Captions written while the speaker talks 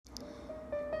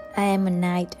I am a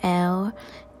night owl,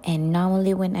 and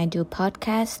normally when I do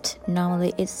podcast,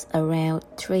 normally it's around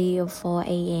 3 or 4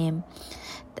 a.m.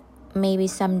 Maybe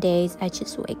some days I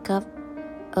just wake up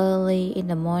early in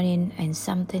the morning and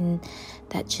something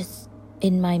that just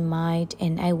in my mind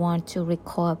and I want to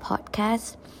record a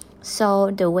podcast. So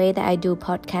the way that I do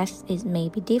podcast is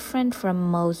maybe different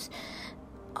from most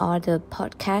other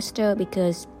podcaster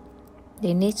because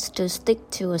they need to stick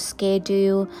to a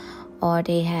schedule or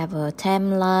they have a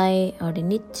timeline or they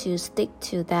need to stick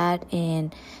to that,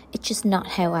 and it's just not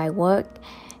how I work.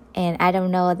 And I don't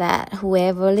know that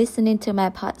whoever listening to my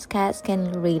podcast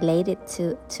can relate it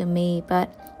to me,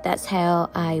 but that's how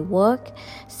I work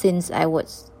since I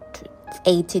was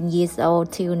 18 years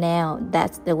old till now.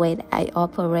 That's the way that I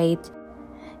operate.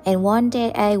 And one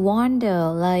day I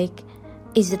wonder,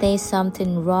 is there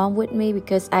something wrong with me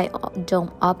because I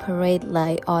don't operate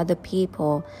like other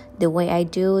people? The way I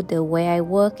do, the way I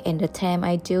work, and the time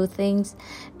I do things,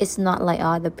 it's not like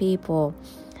other people.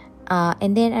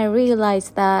 And then I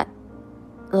realized that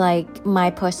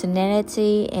my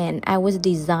personality and I was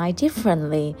designed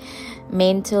differently,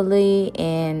 mentally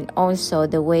and also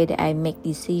the way that I make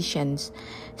decisions.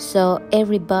 So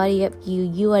everybody of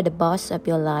you are the boss of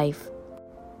your life.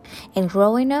 And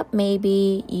growing up,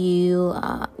 maybe you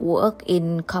work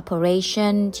in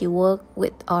corporations, you work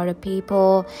with other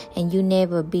people, and you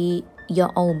never be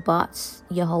your own boss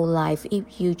your whole life.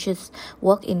 If you just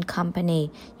work in company,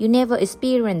 you never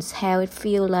experience how it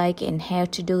feel like and how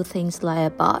to do things like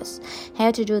a boss,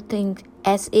 how to do things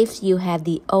as if you have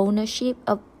the ownership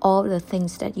of all the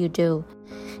things that you do.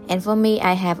 And for me,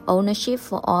 I have ownership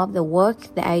for all the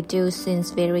work that I do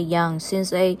since very young.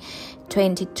 Since I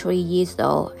 23 years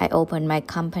old, I opened my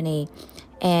company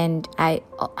and I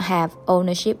have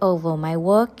ownership over my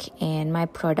work and my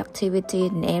productivity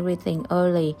and everything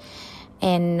early.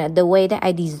 And the way that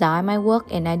I design my work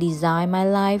and I design my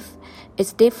life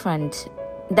is different.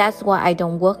 That's why I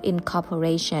don't work in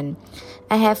corporation.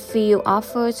 I have few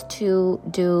offers to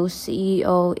do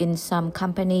CEO in some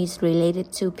companies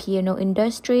related to piano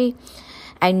industry.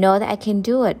 I know that I can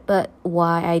do it, but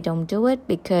why I don't do it?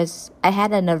 Because I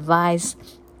had an advice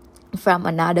from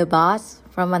another boss,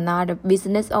 from another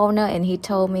business owner, and he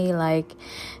told me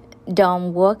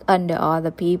don't work under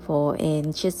other people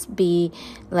and just be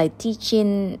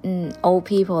teaching old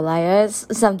people like us,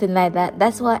 something like that.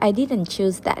 That's why I didn't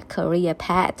choose that career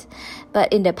path.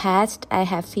 But in the past, I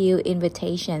have few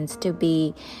invitations to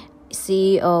be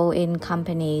CEO in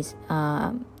companies,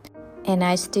 and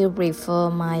I still prefer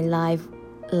my life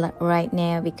right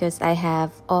now because I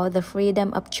have all the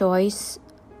freedom of choice,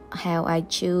 how I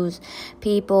choose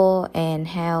people and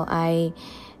how I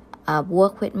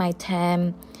work with my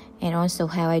time, and also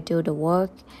how I do the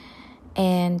work.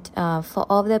 And for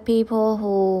all the people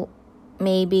who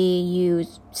maybe you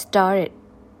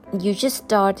just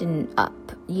starting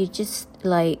up, you just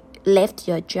left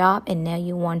your job and now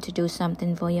you want to do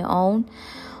something for your own,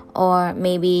 or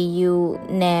maybe you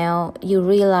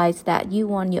realize that you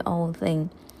want your own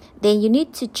thing, then you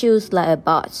need to choose like a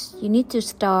boss. You need to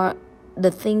start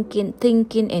the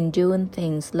thinking and doing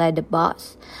things like the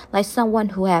boss, like someone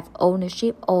who have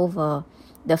ownership over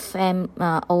the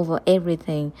over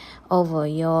everything, over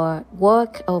your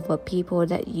work, over people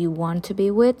that you want to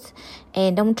be with,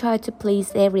 and don't try to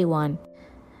please everyone.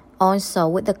 Also,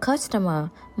 with the customer,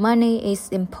 money is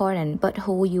important, but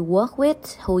who you work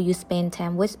with, who you spend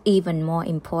time with, even more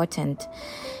important.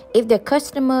 If the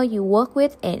customer you work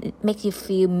with and it makes you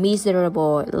feel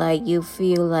miserable, you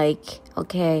feel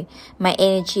okay, my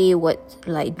energy was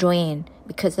drained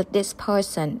because of this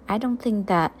person, I don't think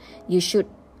that you should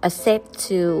accept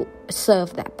to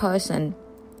serve that person.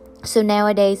 So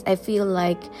nowadays, I feel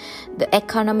like the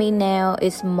economy now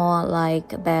is more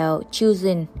about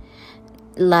choosing.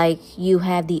 You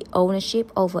have the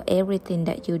ownership over everything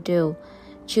that you do.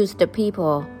 Choose the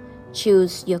people,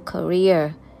 choose your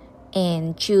career,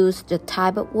 and choose the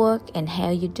type of work and how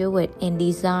you do it, and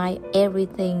design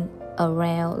everything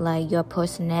around your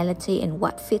personality and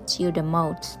what fits you the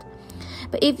most.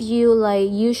 But if you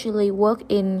usually work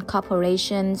in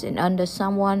corporations and under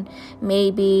someone,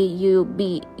 maybe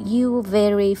you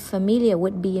very familiar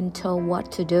with being told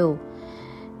what to do.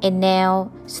 And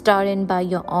now starting by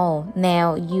your own,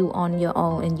 now you on your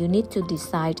own and you need to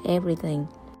decide everything.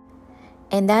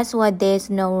 And that's why there's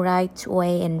no right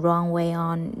way and wrong way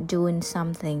on doing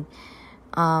something.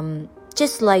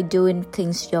 Just doing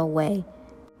things your way.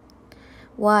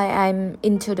 why I'm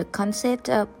into the concept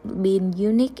of being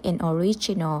unique and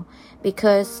original,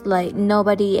 because like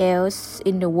nobody else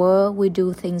in the world will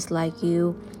do things like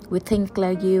you. We think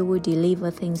like you, we deliver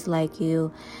things like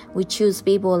you, we choose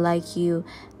people like you.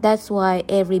 That's why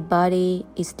everybody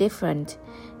is different,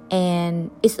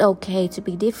 and it's okay to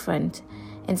be different.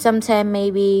 And sometimes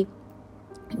maybe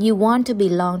you want to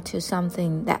belong to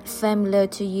something that's familiar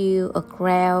to you, a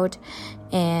crowd,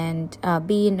 and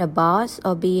being a boss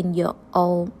or being your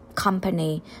own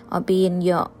company or being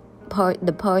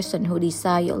the person who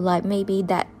decide your life. Maybe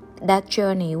that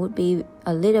journey would be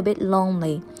a little bit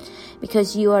lonely,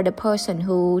 because you are the person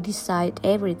who decide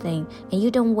everything, and you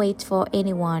don't wait for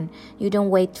anyone. You don't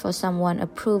wait for someone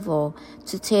approval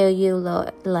to tell you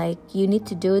like you need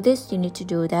to do this, you need to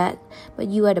do that. But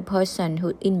you are the person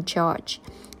who in charge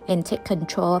and take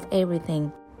control of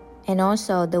everything. And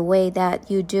also the way that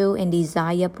you do and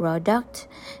design your product,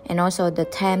 and also the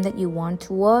time that you want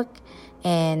to work,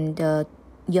 and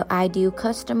your ideal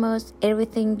customers,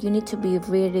 everything you need to be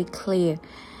really clear.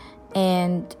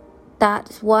 And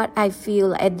that's what I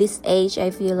feel at this age.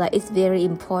 I feel like it's very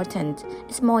important.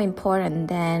 It's more important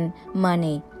than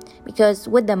money, because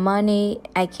with the money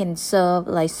I can serve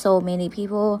like so many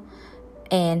people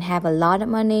and have a lot of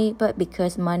money. But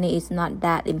because money is not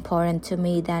that important to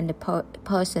me than the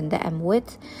person that I'm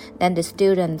with, than the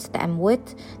students that I'm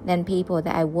with, than people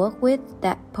that I work with,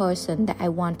 that person that I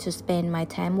want to spend my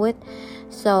time with.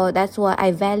 So that's why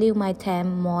I value my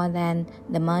time more than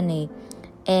the money.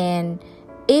 And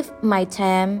if my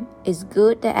time is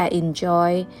good, that I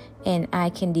enjoy, and I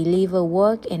can deliver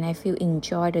work, and I feel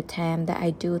enjoy the time that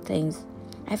I do things,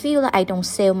 I feel like I don't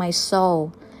sell my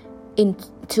soul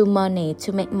into money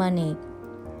to make money.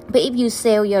 But if you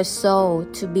sell your soul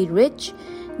to be rich,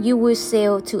 you will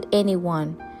sell to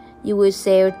anyone. You will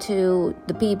sell to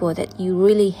the people that you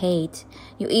really hate.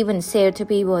 You even sell to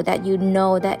people that you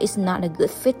know that is not a good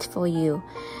fit for you.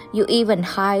 You even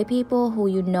hire people who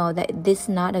you know that this is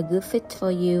not a good fit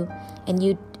for you, and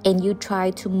you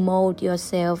try to mold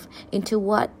yourself into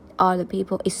what other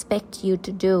people expect you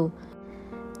to do.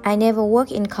 I never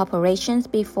worked in corporations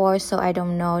before, so I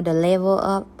don't know the level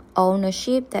of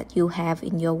ownership that you have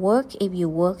in your work if you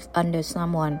work under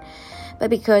someone. But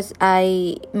because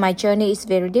my journey is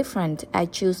very different, I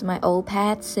choose my own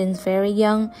path since very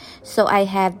young, so I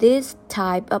have this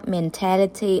type of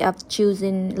mentality of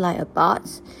choosing like a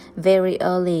boss very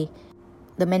early.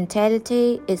 The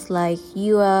mentality is like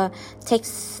you are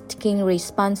taking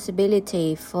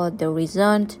responsibility for the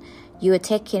result. You are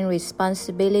taking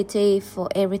responsibility for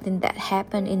everything that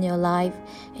happened in your life,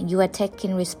 and you are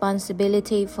taking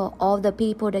responsibility for all the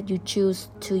people that you choose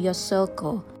to your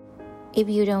circle. If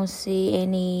you don't see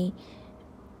any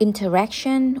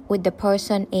interaction with the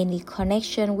person, any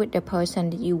connection with the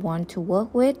person that you want to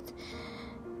work with,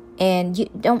 and you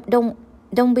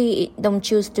don't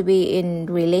choose to be in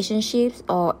relationships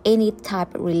or any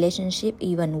type of relationship,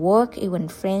 even work, even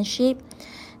friendship,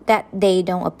 that they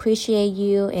don't appreciate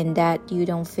you and that you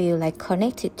don't feel like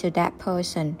connected to that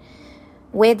person,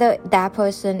 whether that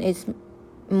person is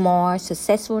more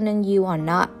successful than you or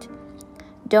not.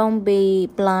 Don't be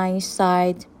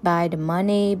blindsided by the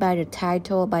money, by the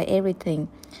title, by everything.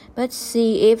 But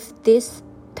see if this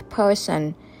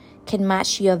person can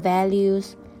match your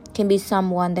values, can be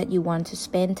someone that you want to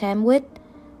spend time with.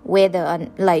 Whether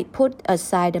like put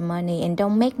aside the money and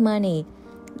don't make money,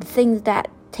 the things that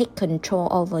take control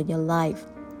over your life.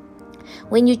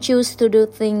 When you choose to do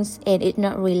things and it's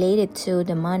not related to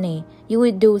the money, you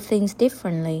will do things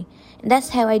differently. And that's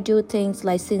how I do things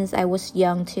like since I was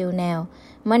young till now.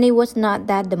 Money was not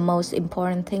that the most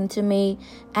important thing to me.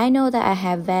 I know that I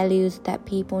have values that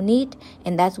people need,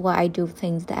 and that's why I do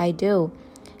things that I do.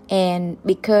 And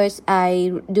because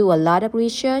I do a lot of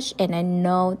research and I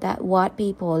know that what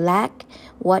people lack,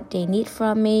 what they need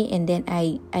from me, and then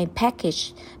I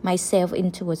package myself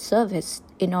into a service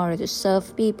in order to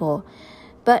serve people.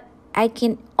 But I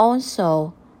can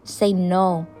also say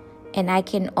no, and I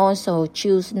can also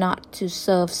choose not to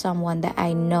serve someone that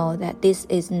I know that this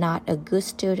is not a good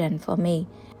student for me.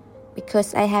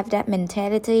 Because I have that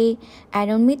mentality, I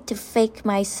don't need to fake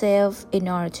myself in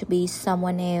order to be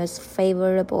someone else's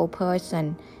favorable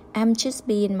person. I'm just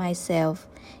being myself.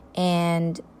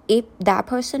 And if that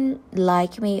person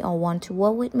like me or want to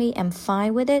work with me, I'm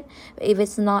fine with it. If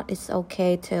it's not, it's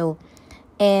okay too.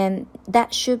 And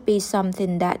that should be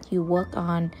something that you work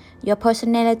on. Your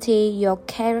personality, your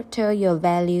character, your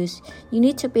values. You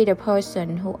need to be the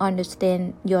person who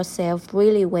understands yourself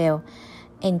really well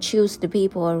and choose the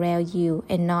people around you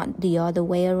and not the other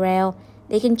way around.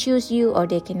 They can choose you or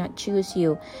they cannot choose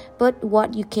you. But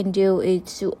what you can do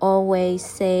is to always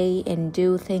say and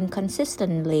do things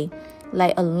consistently,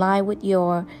 like align with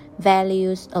your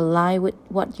values, align with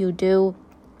what you do.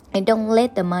 And don't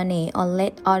let the money or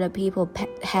let other people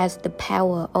has the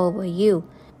power over you.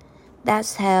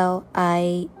 That's how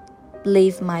I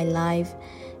live my life.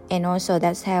 And also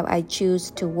that's how I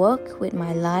choose to work with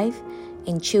my life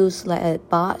and choose like a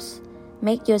boss.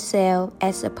 Make yourself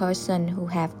as a person who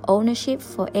have ownership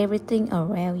for everything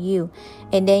around you.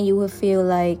 And then you will feel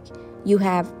like you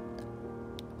have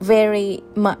very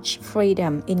much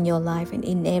freedom in your life and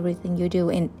in everything you do.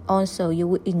 And also you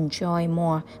will enjoy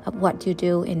more of what you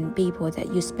do and people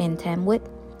that you spend time with.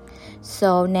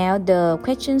 So now the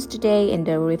questions today and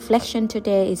the reflection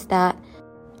today is that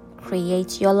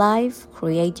create your life,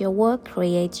 create your work,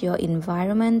 create your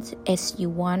environment as you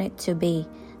want it to be,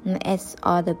 and as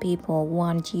other people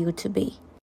want you to be.